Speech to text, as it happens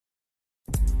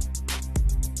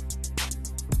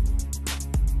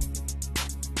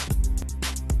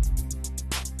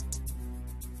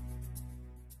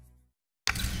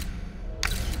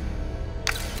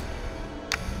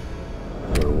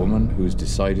who's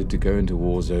decided to go into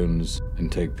war zones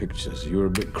and take pictures. You're a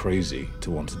bit crazy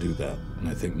to want to do that, and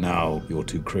I think now you're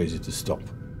too crazy to stop.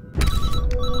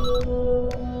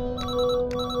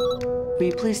 Will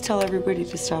you please tell everybody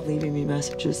to stop leaving me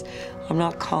messages? I'm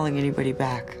not calling anybody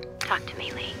back. Talk to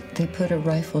me, Lee. They put a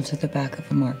rifle to the back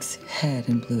of Mark's head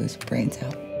and blew his brains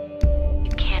out. You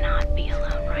cannot be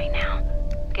alone right now.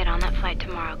 Get on that flight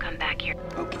tomorrow, come back here.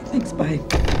 Okay, thanks, bye.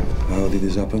 How did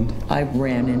this happen? I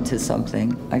ran into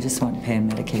something. I just want to pay him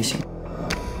medication.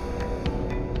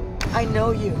 I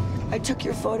know you. I took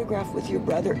your photograph with your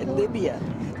brother in Libya.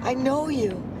 I know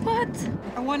you. What?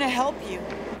 I want to help you.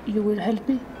 You will help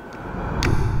me?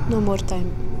 No more time.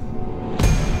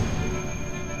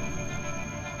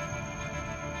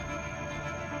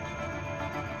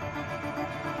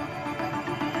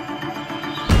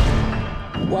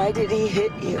 Why did he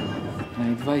hit you? I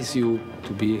advise you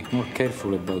to be more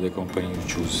careful about the company you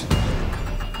choose.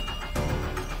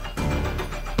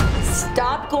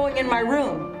 Stop going in my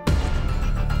room.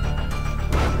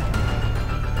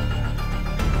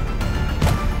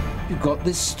 You've got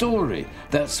this story.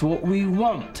 That's what we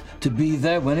want, to be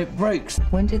there when it breaks.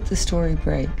 When did the story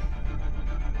break?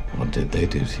 What did they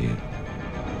do to you?